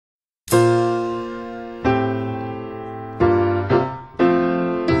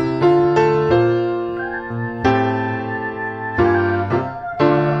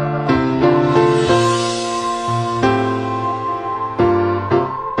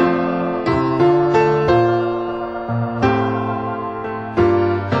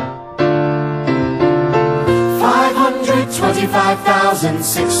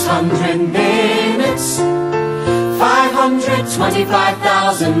525,600 minutes,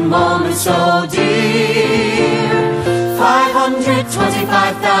 525,000 moments, oh dear.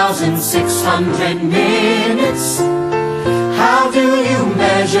 525,600 minutes. How do you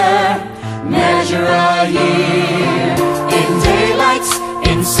measure a year? In daylights,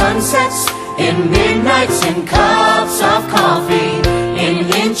 in sunsets, in midnights, in cups of coffee, in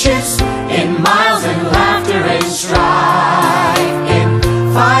inches, in miles, and laughter and strife. In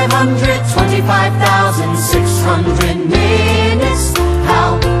 525,600 minutes,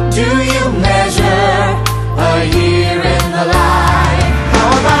 how do you measure a year in the life?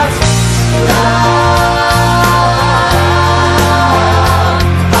 How about love?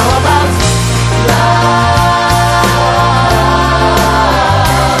 How about love?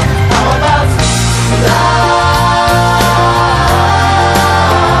 How about love?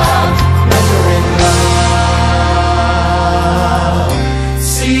 Measuring love.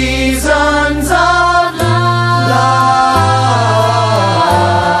 Seasons of love.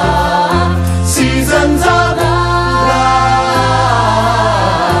 Seasons of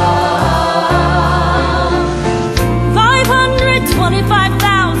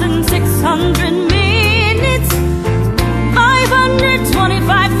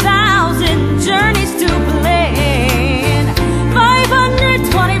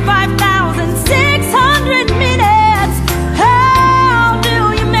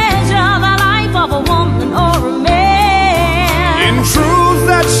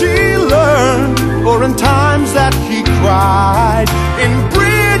in times that he cried, in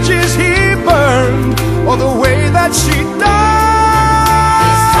bridges he burned, or the way that she died.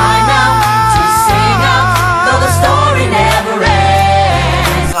 It's time now to sing out, though the story never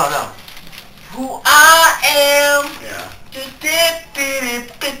ends. No. Who I am. Yeah.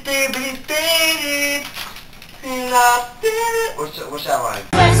 What's that line?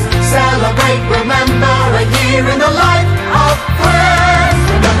 Let's celebrate, remember a year in the life of friends.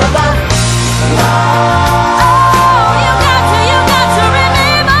 Remember love. Oh, you got to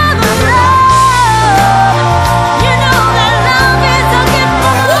remember the love. You know that love is a gift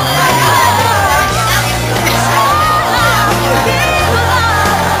from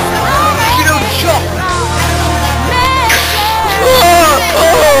You don't chop.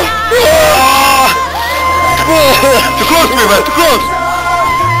 Too close to me, man. Too close.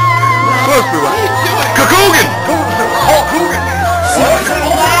 Close to me, man. Coogan. Hulk Hogan.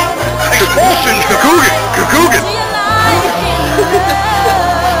 Expulsion. Coogan.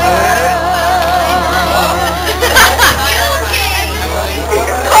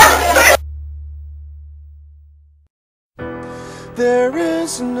 There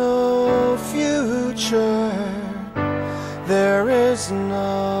is no future, there is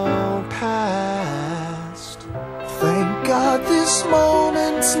no past. Thank God this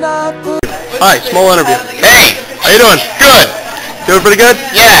moment's not the... Hi, small interview. Hey, how you doing? Good. Doing pretty good?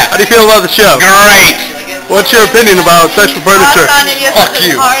 Yeah. How do you feel about the show? Great. What's your opinion about sexual furniture? Fuck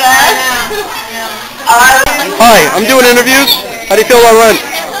you. Hi, I'm doing interviews. How do you feel about rent?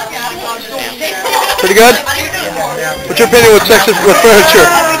 Pretty good? What's your opinion with sex with furniture?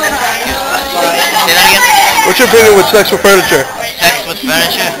 Say that again? What's your opinion with sex with furniture? Sex with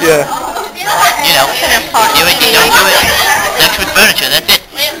furniture? Yeah. You know, do it, you don't do it. Sex with furniture, that's it.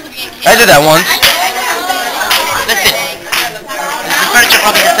 I did that once. That's it. The furniture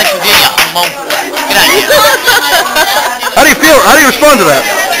probably has sex with you, you homo. Get out of here. How do you feel? How do you respond to that?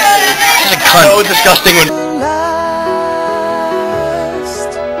 She's a cunt. So disgusting when...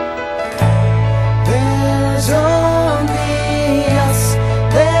 There's only us,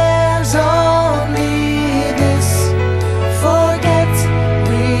 there's only this. Forget,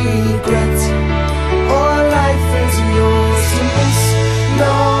 regret, or life is yours to miss.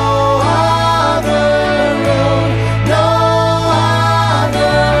 No other road, no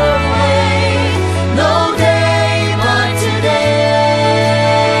other way, no day but today.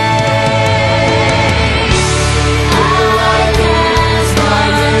 I guess my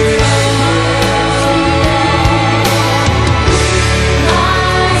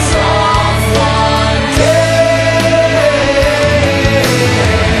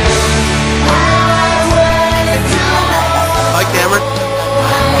Hi, Cameron.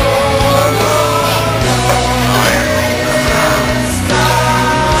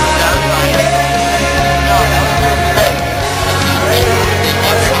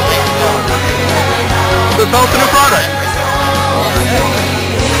 So tell us the new product.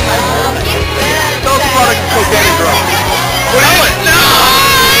 Tell us the product of Cocaine Girl. What are you doing? No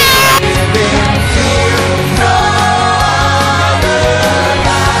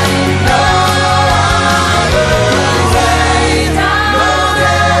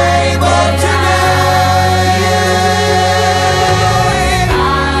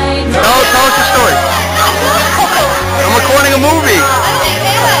movie.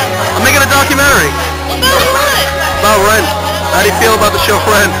 I'm making a documentary. About Rent. How do you feel about the show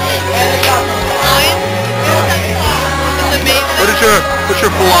Rent? What's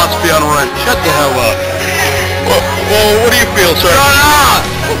your philosophy on Rent? Shut the hell up. Well, what do you feel, sir? Shut up!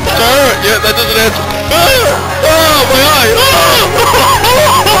 Sir? Yeah, that doesn't answer. Oh, my eye!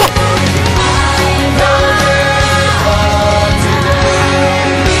 Oh.